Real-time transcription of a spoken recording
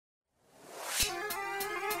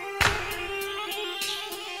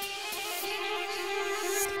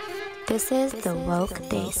This is the woke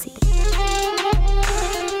Desi.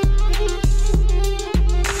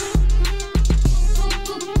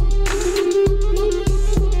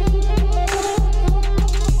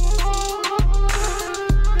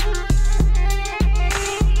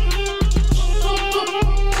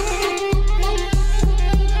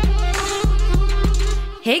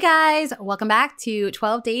 Hey guys, welcome back to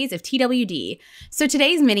 12 Days of TWD. So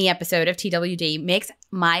today's mini episode of TWD makes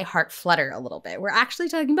my heart flutter a little bit. We're actually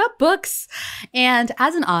talking about books. And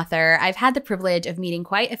as an author, I've had the privilege of meeting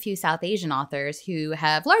quite a few South Asian authors who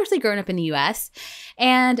have largely grown up in the US,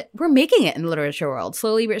 and we're making it in the literature world,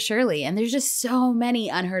 slowly but surely. And there's just so many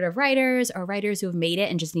unheard of writers or writers who have made it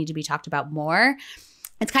and just need to be talked about more.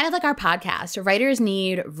 It's kind of like our podcast. Writers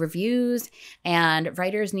need reviews and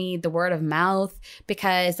writers need the word of mouth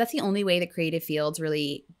because that's the only way that creative fields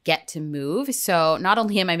really get to move. So not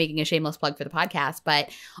only am I making a shameless plug for the podcast,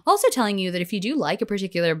 but also telling you that if you do like a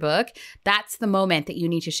particular book, that's the moment that you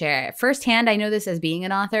need to share it. Firsthand, I know this as being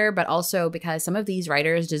an author, but also because some of these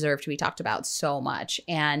writers deserve to be talked about so much.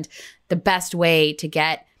 And the best way to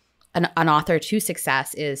get an author to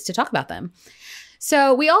success is to talk about them.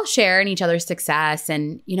 So we all share in each other's success.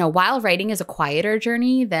 And, while writing is a quieter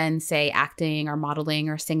journey than, say, acting or modeling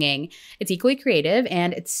or singing, it's equally creative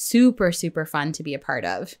and it's super, super fun to be a part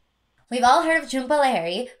of. We've all heard of Jhumpa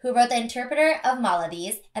Lahiri, who wrote The Interpreter of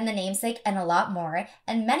Maladies and The Namesake and a lot more.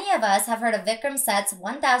 And many of us have heard of Vikram Seth's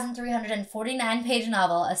 1,349-page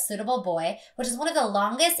novel, A Suitable Boy, which is one of the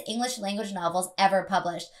longest English language novels ever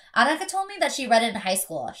published. Annika told me that she read it in high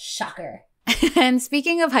school. Shocker. And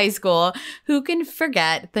speaking of high school, who can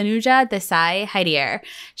forget Tanuja Desai Hidier?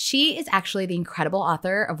 She is actually the incredible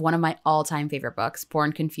author of one of my all-time favorite books,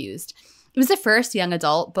 Born Confused. It was the first young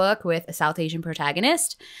adult book with a South Asian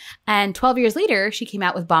protagonist. And 12 years later, she came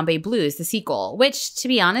out with Bombay Blues, the sequel, which, to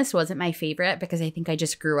be honest, wasn't my favorite because I think I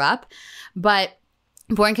just grew up. But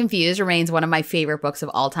Born Confused remains one of my favorite books of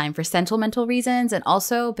all time for sentimental reasons and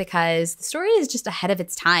also because the story is just ahead of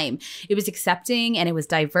its time. It was accepting and it was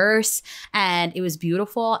diverse and it was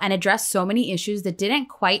beautiful and addressed so many issues that didn't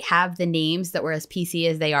quite have the names that were as PC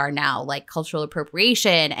as they are now, like cultural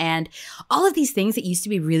appropriation and all of these things that used to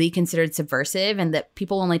be really considered subversive and that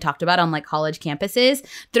people only talked about on like college campuses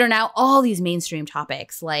that are now all these mainstream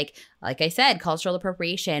topics like I said, cultural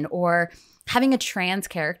appropriation or having a trans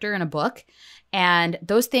character in a book. And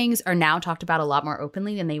those things are now talked about a lot more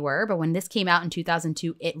openly than they were. But when this came out in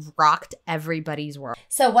 2002, it rocked everybody's world.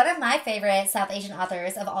 So one of my favorite South Asian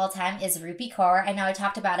authors of all time is Rupi Kaur. I know I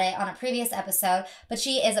talked about it on a previous episode, but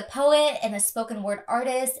she is a poet and a spoken word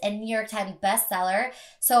artist and New York Times bestseller.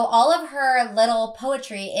 So all of her little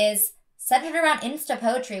poetry is centered around Insta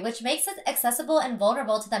poetry, which makes it accessible and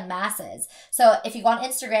vulnerable to the masses. So if you go on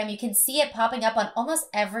Instagram, you can see it popping up on almost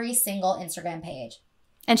every single Instagram page.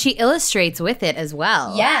 And she illustrates with it as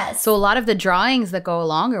well. Yes. So a lot of the drawings that go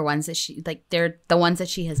along are ones that they're the ones that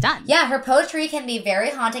she has done. Yeah, her poetry can be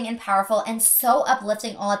very haunting and powerful and so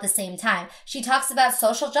uplifting all at the same time. She talks about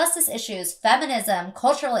social justice issues, feminism,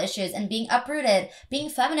 cultural issues, and being uprooted, being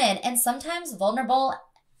feminine, and sometimes vulnerable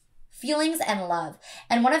feelings and love.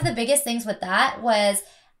 And one of the biggest things with that was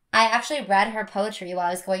I actually read her poetry while I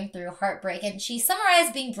was going through heartbreak, and she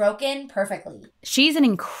summarized being broken perfectly. She's an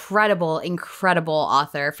incredible, incredible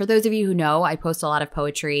author. For those of you who know, I post a lot of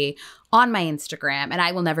poetry on my Instagram, and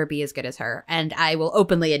I will never be as good as her. And I will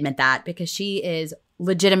openly admit that because she is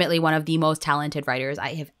legitimately one of the most talented writers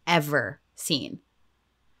I have ever seen.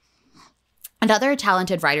 Another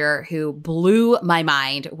talented writer who blew my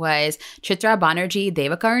mind was Chitra Banerjee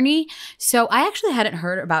Devakarni. So I actually hadn't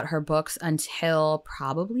heard about her books until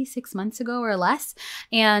probably 6 months ago or less.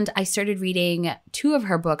 And I started reading two of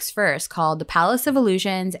her books first called The Palace of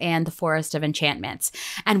Illusions and The Forest of Enchantments.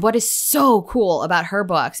 And what is so cool about her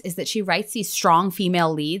books is that she writes these strong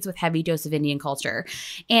female leads with heavy dose of Indian culture.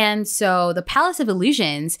 And so The Palace of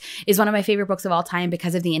Illusions is one of my favorite books of all time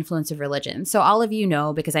because of the influence of religion. So all of you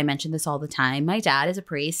know, because I mention this all the time, my dad is a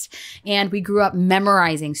priest, and we grew up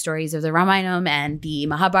memorizing stories of the Ramayana and the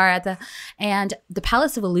Mahabharata. And The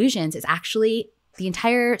Palace of Illusions is actually the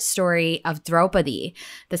entire story of Draupadi,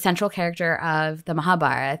 the central character of the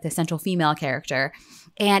Mahabharata, the central female character.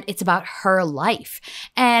 And it's about her life.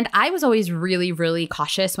 And I was always really, really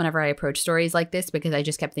cautious whenever I approached stories like this because I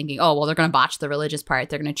just kept thinking, oh, well, they're going to botch the religious part.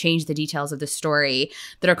 They're going to change the details of the story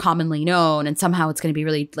that are commonly known. And somehow it's going to be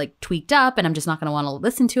really tweaked up and I'm just not going to want to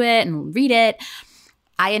listen to it and read it.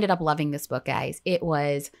 I ended up loving this book, guys. It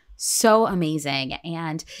was so amazing.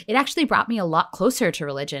 And it actually brought me a lot closer to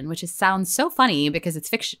religion, which sounds so funny because it's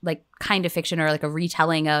fiction, kind of fiction or a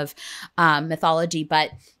retelling of mythology.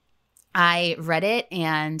 But I read it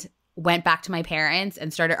and went back to my parents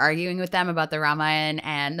and started arguing with them about the Ramayana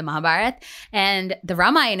and the Mahabharata. And the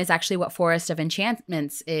Ramayana is actually what Forest of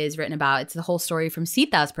Enchantments is written about. It's the whole story from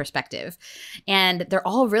Sita's perspective. And they're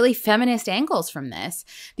all really feminist angles from this.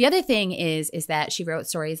 The other thing is that she wrote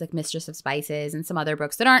stories like Mistress of Spices and some other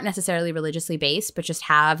books that aren't necessarily religiously based, but just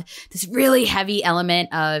have this really heavy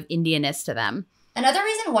element of Indianness to them. Another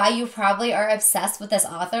reason why you probably are obsessed with this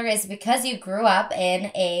author is because you grew up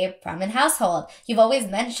in a Brahmin household. You've always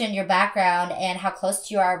mentioned your background and how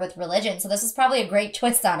close you are with religion, so this is probably a great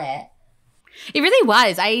twist on it. It really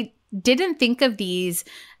was. I didn't think of these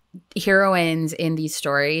heroines in these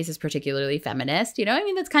stories as particularly feminist. You know, I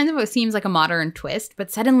mean, that's kind of what seems like a modern twist,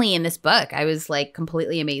 but suddenly in this book, I was like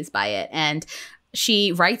completely amazed by it. And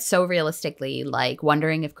she writes so realistically, like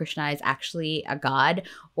wondering if Krishna is actually a god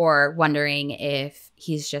or wondering if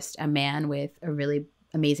he's just a man with a really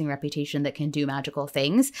amazing reputation that can do magical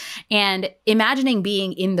things, and imagining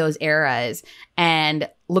being in those eras and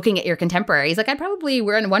looking at your contemporaries. Like, I'd probably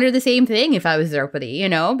wonder the same thing if I was Draupadi, you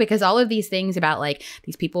know, because all of these things about like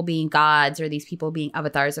these people being gods or these people being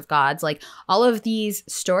avatars of gods, like all of these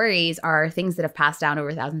stories are things that have passed down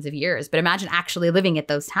over thousands of years. But imagine actually living at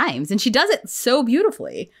those times. And she does it so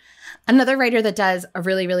beautifully. Another writer that does a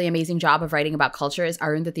really, really amazing job of writing about culture is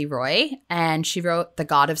Arundhati Roy. And she wrote The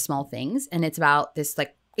God of Small Things. And it's about this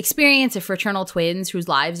like experience of fraternal twins whose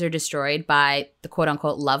lives are destroyed by the quote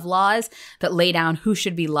unquote love laws that lay down who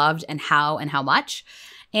should be loved and how much.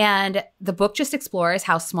 And the book just explores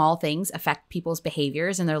how small things affect people's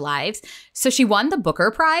behaviors in their lives. So she won the Booker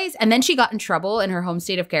Prize, and then she got in trouble in her home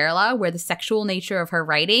state of Kerala, where the sexual nature of her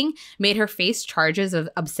writing made her face charges of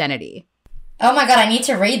obscenity. Oh my God, I need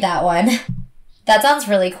to read that one. That sounds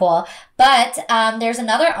really cool. But there's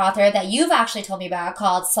another author that you've actually told me about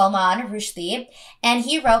called Salman Rushdie, and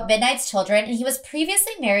he wrote Midnight's Children, and he was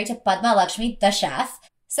previously married to Padma Lakshmi, the chef.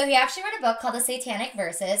 So he actually wrote a book called The Satanic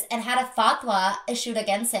Verses and had a fatwa issued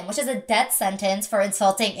against him, which is a death sentence for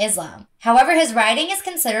insulting Islam. However, his writing is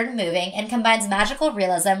considered moving and combines magical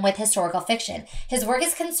realism with historical fiction. His work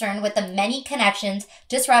is concerned with the many connections,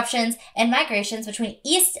 disruptions, and migrations between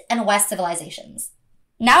East and West civilizations.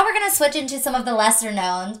 Now we're going to switch into some of the lesser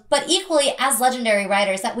known, but equally as legendary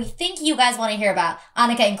writers that we think you guys want to hear about,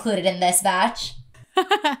 Annika included in this batch.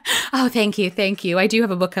 Oh, thank you. Thank you. I do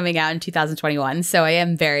have a book coming out in 2021, so I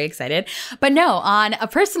am very excited. But no, on a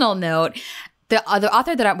personal note, the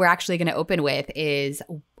author that we're actually going to open with is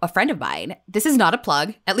a friend of mine. This is not a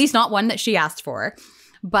plug, at least not one that she asked for.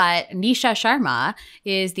 But Nisha Sharma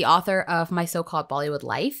is the author of My So-Called Bollywood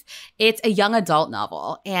Life. It's a young adult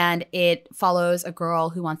novel, and it follows a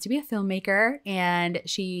girl who wants to be a filmmaker, and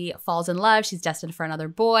she falls in love. She's destined for another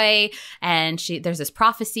boy, and there's this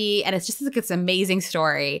prophecy, and it's just like this amazing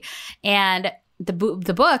story. And the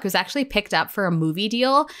book was actually picked up for a movie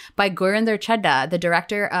deal by Gurinder Chadha, the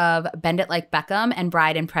director of Bend It Like Beckham and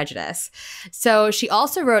Bride and Prejudice. So she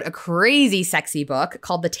also wrote a crazy sexy book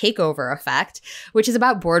called The Takeover Effect, which is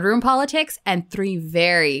about boardroom politics and 3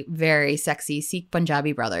 very, very sexy Sikh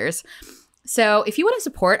Punjabi brothers. So if you want to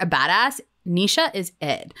support a badass, Nisha is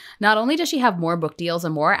it. Not only does she have more book deals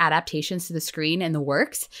and more adaptations to the screen in the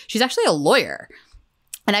works, she's actually a lawyer.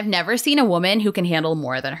 And I've never seen a woman who can handle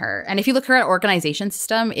more than her. And if you look at her organization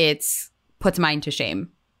system, it's puts mine to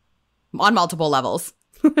shame on multiple levels.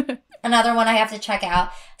 Another one I have to check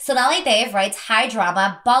out. Sonali Dev writes high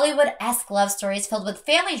drama, Bollywood-esque love stories filled with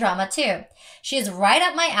family drama too. She is right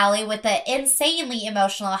up my alley with the insanely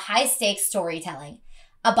emotional, high-stakes storytelling.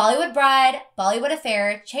 A Bollywood Bride, Bollywood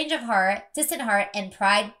Affair, Change of Heart, Distant Heart, and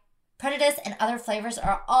Pride, Prejudice, and Other Flavors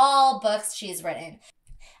are all books she's written.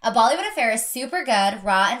 A Bollywood Affair is super good,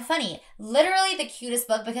 raw, and funny. Literally the cutest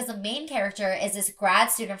book because the main character is this grad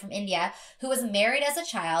student from India who was married as a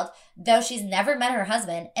child, though she's never met her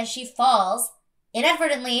husband, and she falls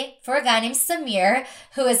inadvertently for a guy named Samir,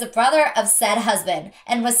 who is the brother of said husband,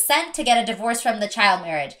 and was sent to get a divorce from the child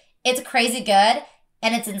marriage. It's crazy good.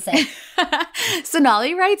 And it's insane.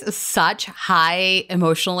 Sonali writes such high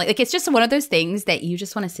emotional, like it's just one of those things that you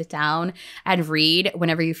just want to sit down and read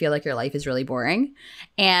whenever you feel like your life is really boring.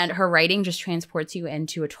 And her writing just transports you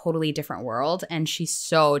into a totally different world. And she's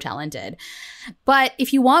so talented. But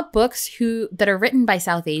if you want books that are written by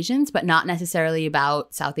South Asians, but not necessarily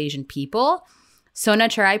about South Asian people, Sona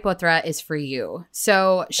Chiraipotra is for you.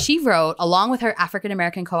 So she wrote, along with her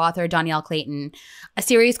African-American co-author Danielle Clayton, a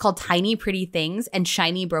series called Tiny Pretty Things and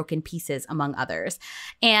Shiny Broken Pieces, among others.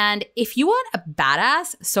 And if you want a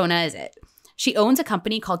badass, Sona is it. She owns a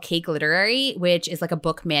company called Cake Literary, which is like a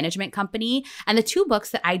book management company. And the 2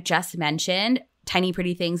 books that I just mentioned Tiny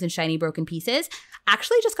Pretty Things and Shiny Broken Pieces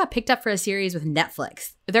actually just got picked up for a series with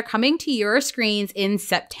Netflix. They're coming to your screens in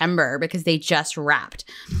September because they just wrapped.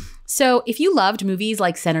 So if you loved movies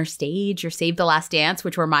like Center Stage or Save the Last Dance,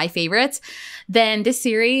 which were my favorites, then this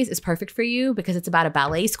series is perfect for you because it's about a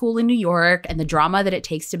ballet school in New York and the drama that it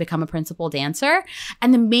takes to become a principal dancer.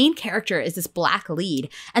 And the main character is this Black lead.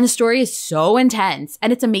 And the story is so intense.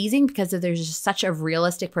 And it's amazing because there's just such a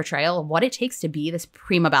realistic portrayal of what it takes to be this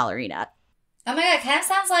prima ballerina. Oh my God, it kind of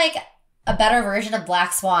sounds like a better version of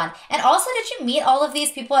Black Swan. And also, did you meet all of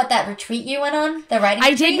these people at that retreat you went on? The writing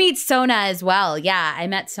retreat? I did meet Sona as well. Yeah, I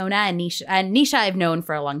met Sona and Nisha. And Nisha I've known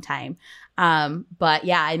for a long time. But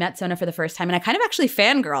yeah, I met Sona for the first time. And I kind of actually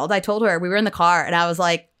fangirled. I told her, we were in the car, and I was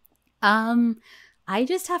like, I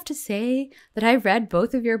just have to say that I read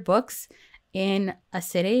both of your books in a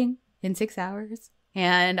sitting in 6 hours.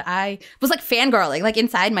 And I was like fangirling. Like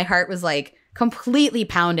inside my heart was like completely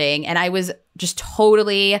pounding. And I was just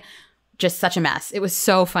totally just such a mess. It was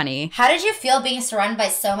so funny. How did you feel being surrounded by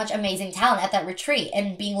so much amazing talent at that retreat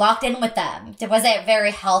and being locked in with them? Was it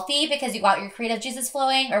very healthy because you got your creative juices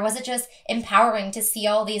flowing, or was it just empowering to see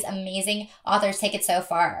all these amazing authors take it so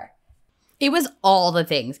far? It was all the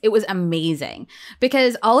things. It was amazing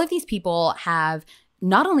because all of these people have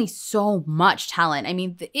not only so much talent, I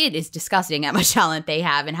mean, it is disgusting how much talent they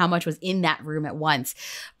have and how much was in that room at once.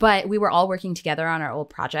 But we were all working together on our old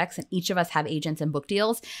projects, and each of us have agents and book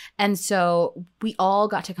deals. And so we all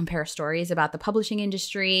got to compare stories about the publishing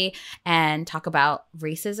industry and talk about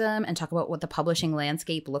racism and talk about what the publishing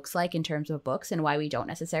landscape looks like in terms of books and why we don't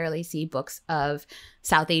necessarily see books of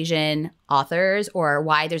South Asian authors, or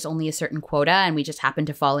why there's only a certain quota and we just happen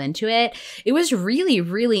to fall into it. It was really,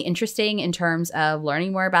 really interesting in terms of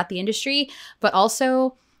learning more about the industry, but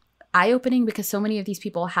also eye-opening because so many of these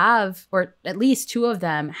people have, or at least two of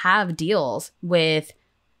them have, deals with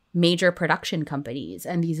major production companies,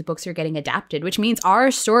 and these books are getting adapted, which means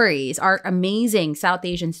our stories, our amazing South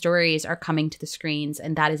Asian stories, are coming to the screens,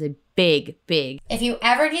 and that is a big. If you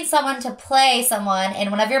ever need someone to play someone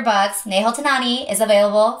in one of your books, Nehal Tanani is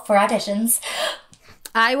available for auditions.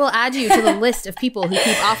 I will add you to the list of people who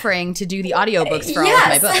keep offering to do the audiobooks for all of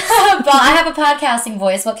my books. Well, I have a podcasting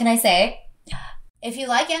voice. What can I say? If you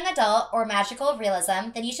like young adult or magical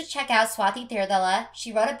realism, then you should check out Swati Thirdala.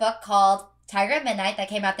 She wrote a book called Tiger at Midnight that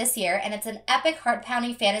came out this year, and it's an epic,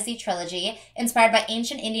 heart-pounding fantasy trilogy inspired by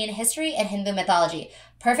ancient Indian history and Hindu mythology.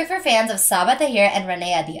 Perfect for fans of Sabaa Tahir and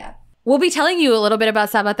Renee Adia. We'll be telling you a little bit about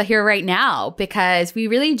Sabaa Tahir right now because we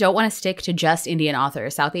really don't want to stick to just Indian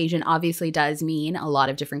authors. South Asian obviously does mean a lot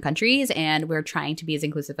of different countries, and we're trying to be as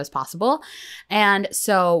inclusive as possible. And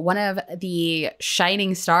so one of the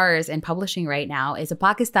shining stars in publishing right now is a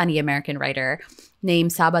Pakistani-American writer named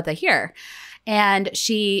Sabaa Tahir. And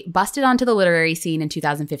she busted onto the literary scene in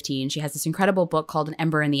 2015. She has this incredible book called An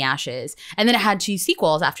Ember in the Ashes. And then it had two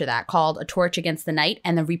sequels after that called A Torch Against the Night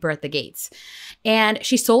and The Reaper at the Gates. And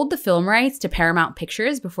she sold the film rights to Paramount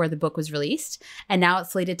Pictures before the book was released. And now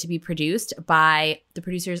it's slated to be produced by the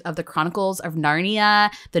producers of The Chronicles of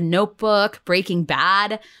Narnia, The Notebook, Breaking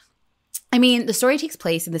Bad. I mean, the story takes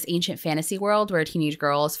place in this ancient fantasy world where a teenage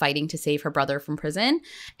girl is fighting to save her brother from prison,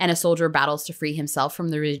 and a soldier battles to free himself from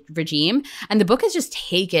the regime. And the book is just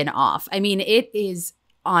taken off. I mean, it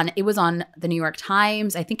was on the New York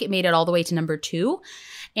Times. I think it made it all the way to number 2.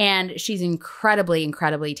 And she's incredibly,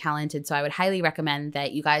 incredibly talented. So I would highly recommend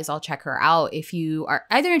that you guys all check her out if you are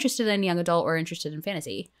either interested in young adult or interested in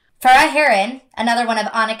fantasy. Farah Heron, another one of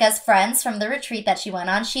Annika's friends from the retreat that she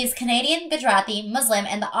went on, she's Canadian, Gujarati, Muslim,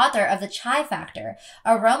 and the author of The Chai Factor,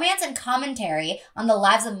 a romance and commentary on the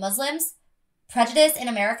lives of Muslims, prejudice in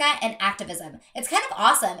America, and activism. It's kind of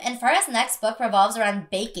awesome, and Farah's next book revolves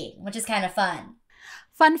around baking, which is kind of fun.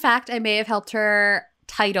 Fun fact, I may have helped her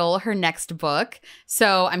title her next book,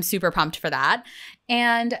 so I'm super pumped for that.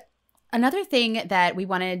 And another thing that we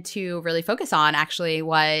wanted to really focus on actually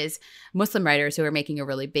was Muslim writers who are making a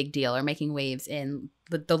really big deal or making waves in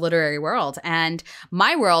the literary world. And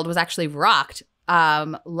my world was actually rocked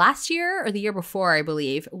last year or the year before, I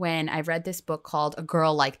believe, when I read this book called A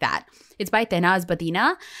Girl Like That. It's by Tenaz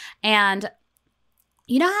Badina. And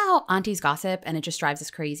you know how aunties gossip and it just drives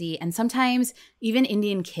us crazy? And sometimes even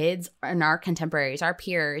Indian kids and our contemporaries, our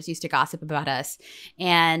peers, used to gossip about us.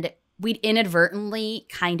 And we'd inadvertently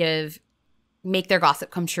kind of make their gossip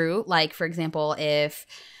come true. Like, for example, if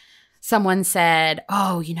someone said,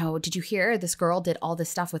 oh, you know, did you hear this girl did all this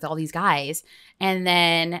stuff with all these guys? And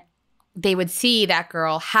then they would see that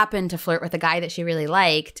girl happen to flirt with a guy that she really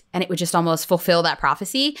liked, and it would just almost fulfill that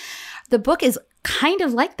prophecy. The book is kind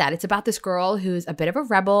of like that. It's about this girl who's a bit of a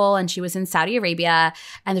rebel, and she was in Saudi Arabia,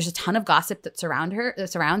 and there's a ton of gossip that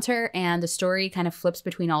surrounds her, and the story kind of flips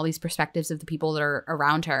between all these perspectives of the people that are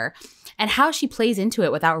around her and how she plays into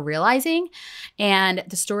it without realizing. And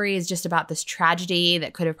the story is just about this tragedy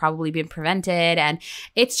that could have probably been prevented, and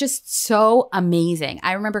it's just so amazing.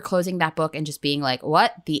 I remember closing that book and just being like,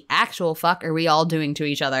 what the actual fuck are we all doing to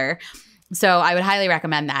each other? So I would highly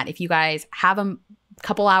recommend that. If you guys have a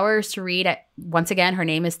couple hours to read it. Once again, her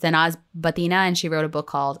name is Tanuja Desai, and she wrote a book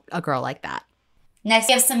called A Girl Like That. Next,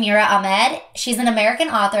 we have Samira Ahmed. She's an American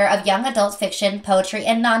author of young adult fiction, poetry,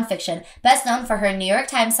 and nonfiction, best known for her New York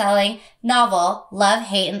Times selling novel, Love,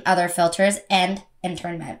 Hate, and Other Filters, and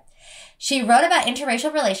Internment. She wrote about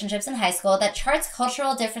interracial relationships in high school that charts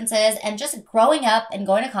cultural differences and just growing up and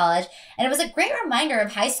going to college, and it was a great reminder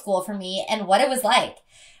of high school for me and what it was like.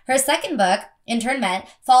 Her second book, Internment,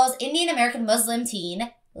 follows Indian-American Muslim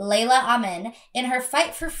teen Layla Amin in her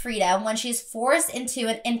fight for freedom when she's forced into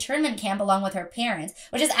an internment camp along with her parents,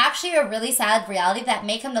 which is actually a really sad reality that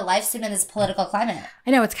may come to life soon in this political climate.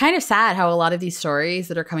 I know, it's kind of sad how a lot of these stories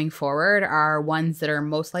that are coming forward are ones that are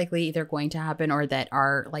most likely either going to happen or that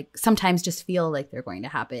are like sometimes just feel like they're going to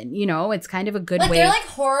happen. You know, it's kind of a good way. They're like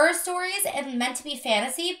horror stories and meant to be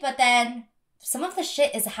fantasy, but then some of the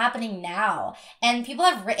shit is happening now. And people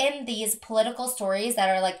have written these political stories that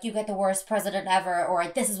are like, you get the worst president ever, or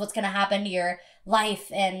this is what's going to happen to your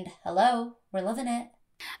life. And hello, we're living it.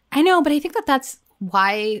 I know, but I think that that's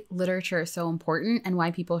why literature is so important and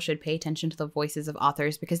why people should pay attention to the voices of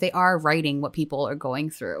authors, because they are writing what people are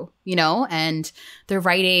going through, you know, and they're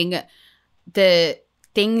writing the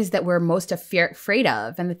things that we're most afraid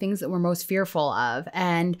of and the things that we're most fearful of.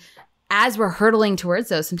 And as we're hurtling towards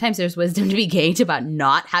those, sometimes there's wisdom to be gained about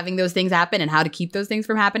not having those things happen and how to keep those things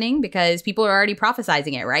from happening, because people are already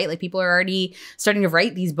prophesizing it, right? Like people are already starting to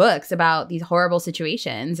write these books about these horrible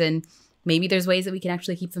situations, and maybe there's ways that we can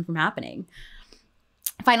actually keep them from happening.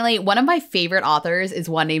 Finally, one of my favorite authors is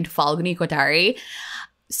one named Falguni Kothari.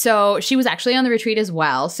 So she was actually on the retreat as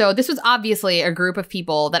well. So this was obviously a group of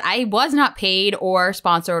people that I was not paid or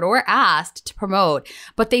sponsored or asked to promote,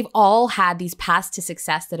 but they've all had these paths to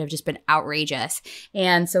success that have just been outrageous.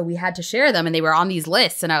 And so we had to share them, and they were on these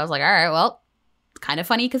lists. And I was like, all right, well, kind of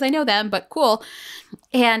funny because I know them, but cool.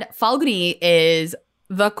 And Falguni is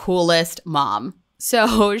the coolest mom.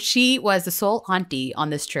 So she was the sole auntie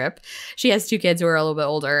on this trip. She has 2 kids who are a little bit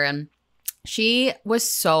older, and she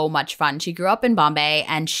was so much fun. She grew up in Bombay,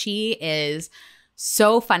 and she is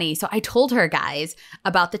so funny. So I told her, guys,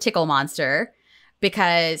 about the tickle monster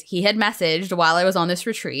because he had messaged while I was on this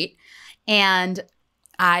retreat. And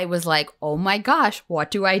I was like, oh my gosh, what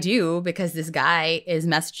do I do? Because this guy is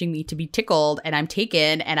messaging me to be tickled, and I'm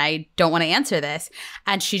taken, and I don't want to answer this.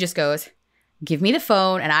 And she just goes, give me the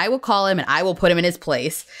phone and I will call him and I will put him in his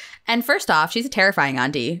place. And first off, she's a terrifying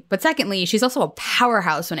auntie. But secondly, she's also a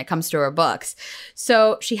powerhouse when it comes to her books.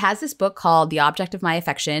 So she has this book called The Object of My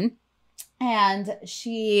Affection. And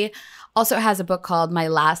she also has a book called My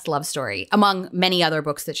Last Love Story, among many other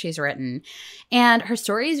books that she's written. And her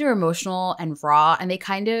stories are emotional and raw, and they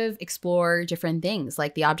kind of explore different things.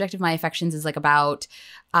 Like The Object of My Affections is like about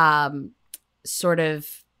sort of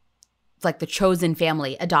like the chosen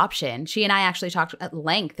family, adoption. She and I actually talked at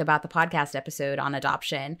length about the podcast episode on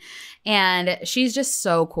adoption. And she's just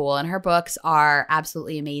so cool. And her books are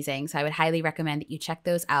absolutely amazing. So I would highly recommend that you check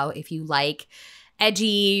those out if you like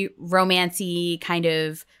edgy, romancy, kind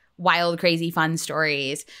of wild, crazy, fun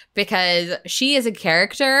stories, because she is a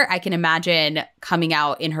character I can imagine coming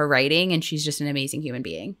out in her writing, and she's just an amazing human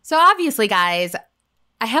being. So obviously, guys,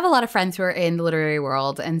 I have a lot of friends who are in the literary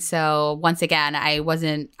world, and so once again, I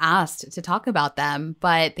wasn't asked to talk about them,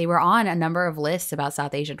 but they were on a number of lists about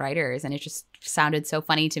South Asian writers, and it just sounded so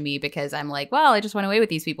funny to me because I'm like, well, I just went away with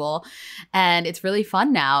these people, and it's really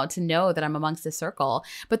fun now to know that I'm amongst this circle.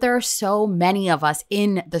 But there are so many of us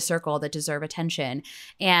in the circle that deserve attention,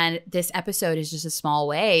 and this episode is just a small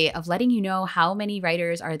way of letting you know how many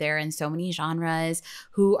writers are there in so many genres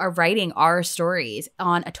who are writing our stories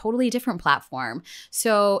on a totally different platform.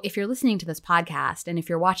 So if you're listening to this podcast, and if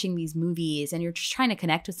you're watching these movies, and you're just trying to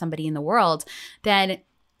connect with somebody in the world, then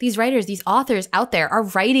these writers, these authors out there are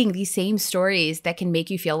writing these same stories that can make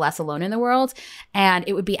you feel less alone in the world. And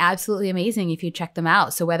it would be absolutely amazing if you check them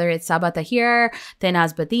out. So whether it's Sabaa Tahir,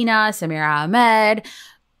 Tanuja Desai, Samira Ahmed,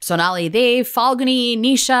 Sonali Dev, Falguni,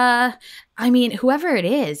 Nisha, I mean, whoever it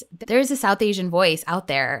is, there's a South Asian voice out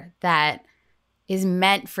there that is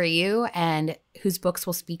meant for you and whose books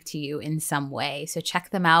will speak to you in some way. So check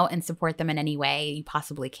them out and support them in any way you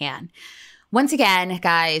possibly can. Once again,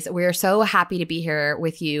 guys, we're so happy to be here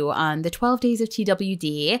with you on the 12 days of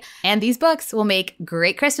TWD. And these books will make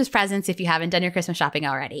great Christmas presents if you haven't done your Christmas shopping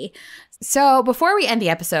already. So before we end the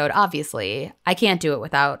episode, obviously, I can't do it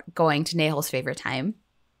without going to Nehal's favorite time.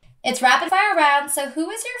 It's rapid fire round. So who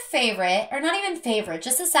is your favorite, or not even favorite,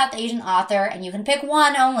 just a South Asian author, and you can pick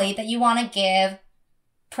one only that you want to give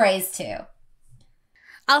praise to?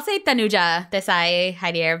 I'll say Tanuja Desai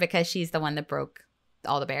Hidier because she's the one that broke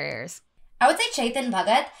all the barriers. I would say Chetan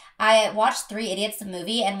Bhagat. I watched Three Idiots, the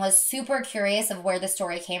movie, and was super curious of where the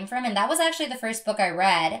story came from. And that was actually the first book I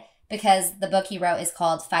read because the book he wrote is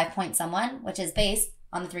called 5 Point Someone, which is based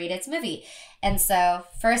on the Three Idiots movie. And so,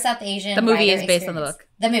 first South Asian The movie is writer based on the book.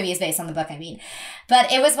 The movie is based on the book, I mean.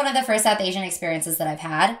 But it was one of the first South Asian experiences that I've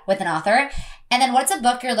had with an author. And then what's a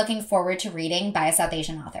book you're looking forward to reading by a South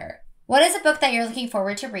Asian author? What is a book that you're looking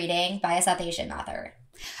forward to reading by a South Asian author?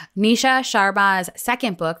 Nisha Sharma's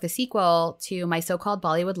second book, the sequel to My So-Called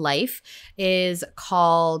Bollywood Life, is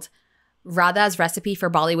called Radha's Recipe for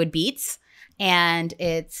Bollywood Beats. And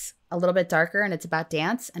it's a little bit darker and it's about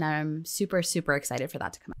dance. And I'm super, super excited for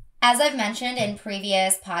that to come out. As I've mentioned in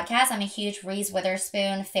previous podcasts, I'm a huge Reese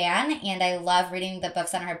Witherspoon fan, and I love reading the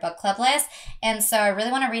books on her book club list. And so I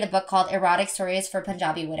really want to read a book called Erotic Stories for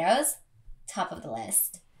Punjabi Widows. Top of the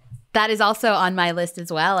list. That is also on my list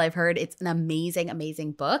as well. I've heard it's an amazing,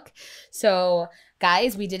 amazing book. So,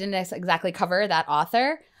 guys, we didn't exactly cover that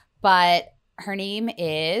author, but her name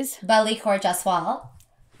is Bali Kaur Jaswal.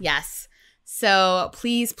 Yes. So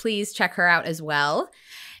please, please check her out as well.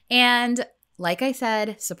 And like I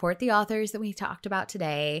said, support the authors that we talked about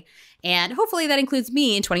today. And hopefully that includes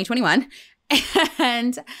me in 2021.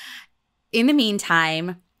 And in the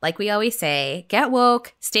meantime, like we always say, get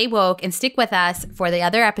woke, stay woke, and stick with us for the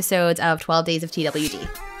other episodes of 12 Days of TWD.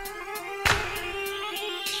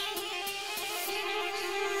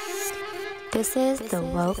 This is the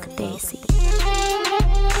Woke Desi.